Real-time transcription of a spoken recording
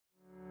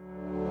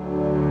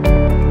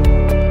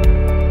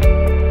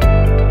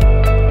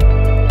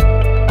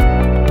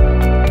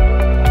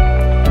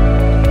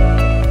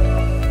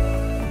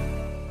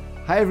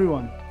Hi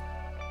everyone,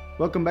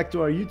 welcome back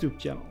to our YouTube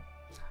channel.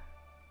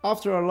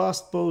 After our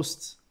last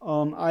post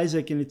on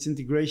Isaac and its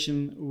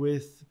integration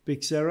with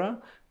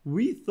PIXERA,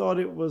 we thought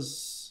it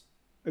was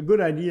a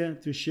good idea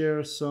to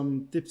share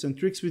some tips and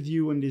tricks with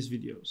you in these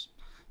videos.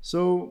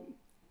 So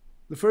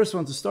the first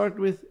one to start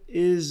with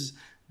is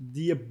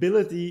the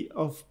ability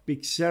of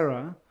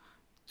PIXERA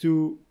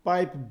to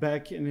pipe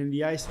back an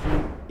NDI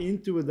stream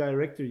into a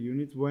director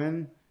unit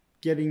when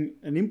getting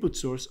an input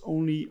source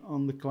only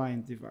on the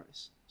client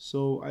device.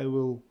 So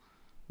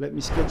let me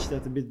sketch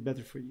that a bit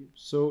better for you.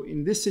 So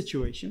in this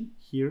situation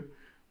here,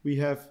 we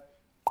have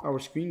our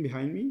screen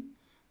behind me.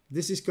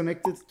 This is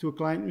connected to a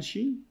client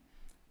machine,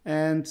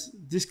 and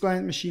this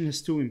client machine has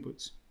two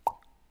inputs.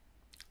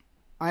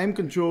 I am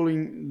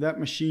controlling that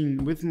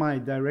machine with my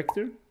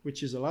director,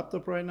 which is a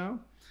laptop right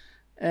now,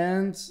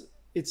 and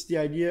it's the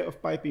idea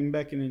of piping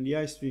back an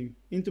NDI stream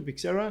into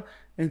PIXERA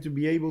and to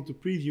be able to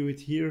preview it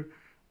here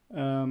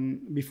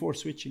before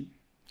switching.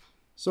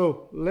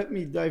 So let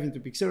me dive into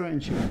PIXERA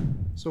and show you.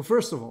 So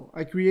first of all,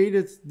 I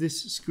created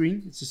this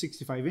screen. It's a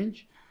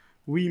 65-inch.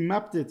 We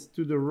mapped it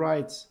to the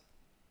right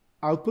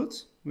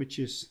output, which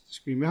is the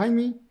screen behind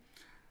me.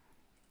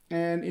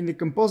 And in the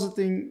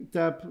compositing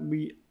tab,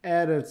 we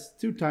added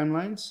two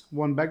timelines.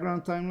 One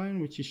background timeline,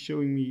 which is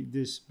showing me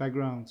this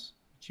background,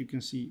 which you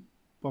can see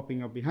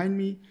popping up behind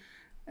me.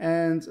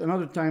 And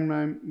another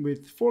timeline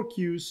with 4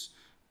 cues.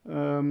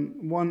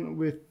 One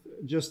with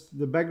just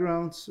the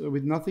background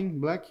with nothing,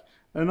 black.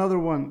 Another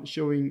one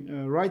showing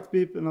right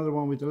pip, another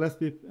one with the left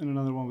pip, and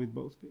another one with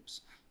both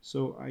pips.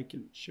 So I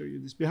can show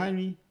you this behind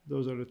me.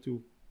 Those are the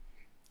two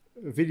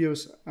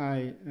videos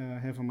I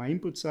have on my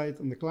input side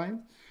on the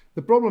client.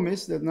 The problem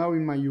is that now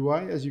in my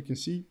UI, as you can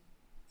see,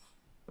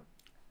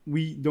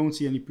 we don't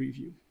see any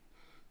preview.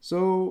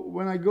 So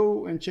when I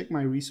go and check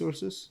my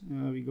resources,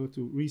 we go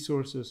to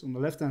resources on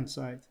the left-hand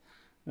side,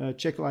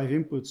 check live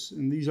inputs,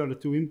 and these are the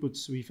two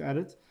inputs we've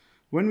added.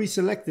 When we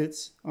select it,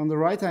 on the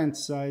right-hand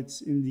side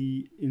in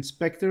the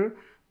inspector,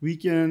 we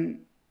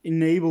can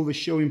enable the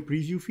show in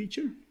preview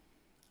feature.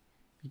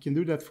 You can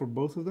do that for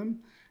both of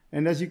them.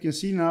 And as you can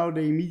see now,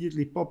 they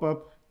immediately pop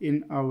up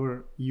in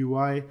our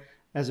UI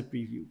as a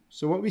preview.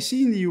 So what we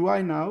see in the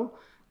UI now,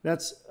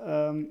 that's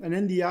an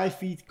NDI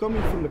feed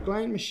coming from the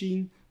client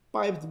machine,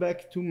 piped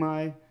back to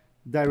my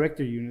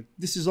director unit.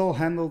 This is all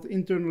handled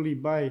internally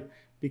by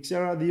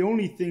PIXERA. The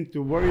only thing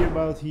to worry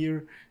about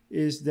here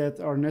is that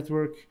our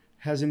network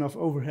has enough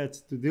overhead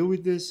to deal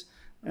with this,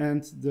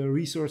 and the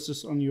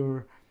resources on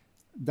your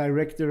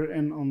director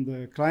and on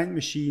the client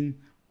machine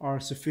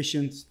are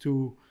sufficient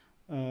to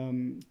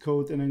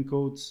code and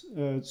encode,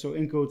 so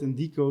encode and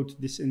decode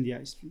this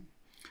NDI stream.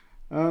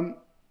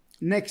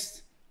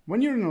 Next,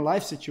 when you're in a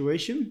live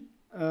situation,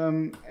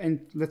 and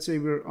let's say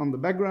we're on the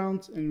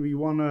background and we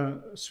want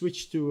to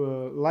switch to a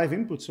live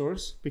input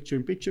source,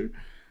 picture-in-picture,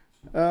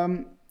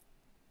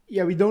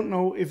 yeah, we don't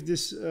know if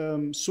this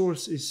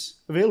source is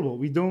available.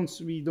 We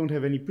don't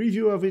have any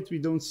preview of it. We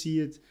don't see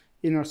it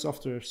in our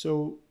software.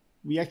 So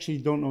we actually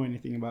don't know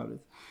anything about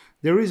it.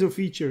 There is a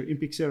feature in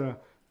PIXERA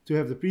to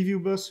have the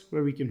preview bus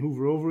where we can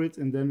hover over it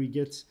and then we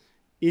get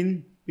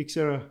in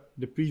PIXERA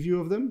the preview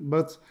of them.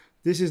 But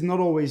this is not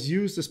always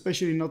used,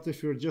 especially not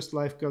if you're just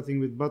live cutting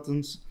with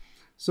buttons.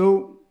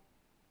 So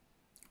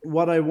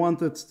what I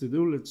wanted to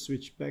do, let's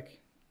switch back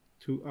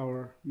to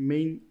our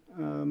main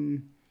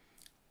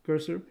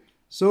cursor.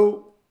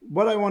 So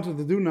what I wanted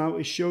to do now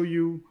is show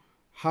you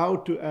how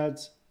to add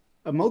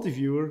a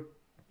multi-viewer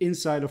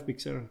inside of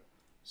PIXERA.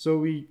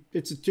 So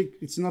it's a trick,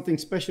 it's nothing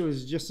special,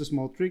 it's just a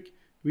small trick.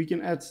 We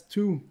can add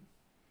two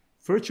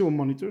virtual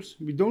monitors.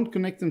 We don't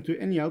connect them to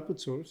any output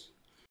source.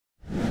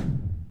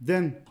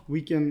 Then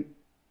we can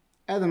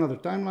add another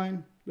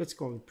timeline. Let's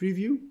call it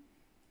preview.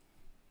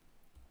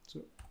 So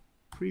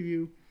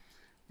preview.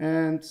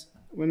 And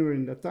when we're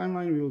in that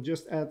timeline, we will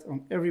just add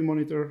on every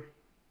monitor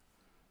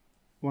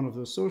one of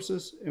those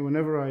sources, and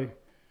whenever I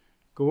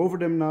go over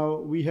them now,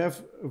 we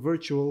have a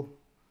virtual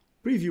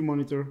preview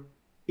monitor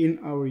in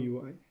our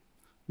UI.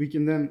 We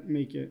can then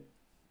make a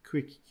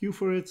quick cue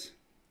for it,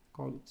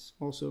 call it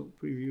also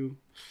preview,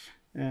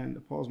 and a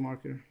pause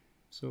marker.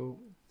 So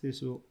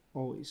this will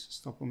always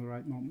stop on the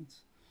right moment.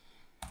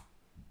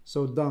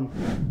 So done.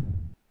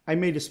 I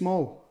made a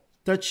small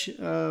touch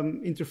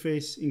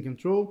interface in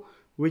Control,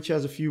 which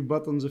has a few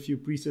buttons, a few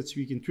presets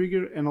we can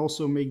trigger, and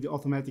also make the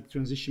automatic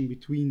transition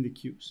between the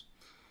cues.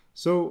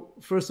 So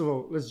first of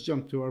all, let's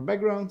jump to our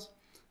background.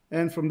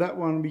 And from that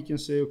one, we can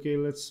say, okay,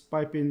 let's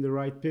pipe in the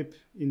right pip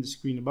in the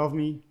screen above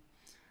me.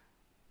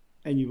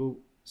 And you will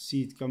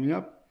see it coming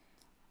up.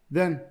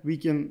 Then we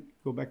can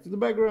go back to the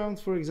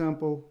background, for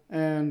example,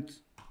 and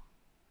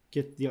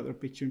get the other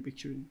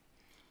picture-in-picture in.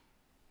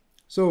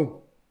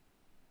 So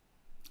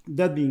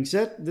that being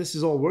said, this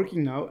is all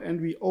working now, and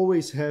we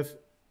always have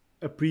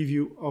a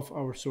preview of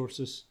our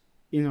sources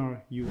in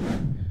our UI.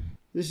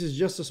 This is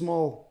just a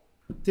small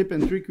tip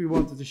and trick we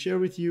wanted to share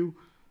with you.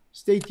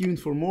 Stay tuned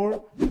for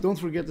more. Don't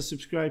forget to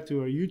subscribe to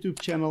our YouTube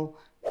channel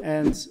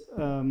and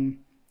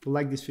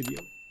like this video.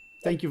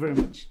 Thank you very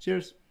much.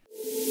 Cheers.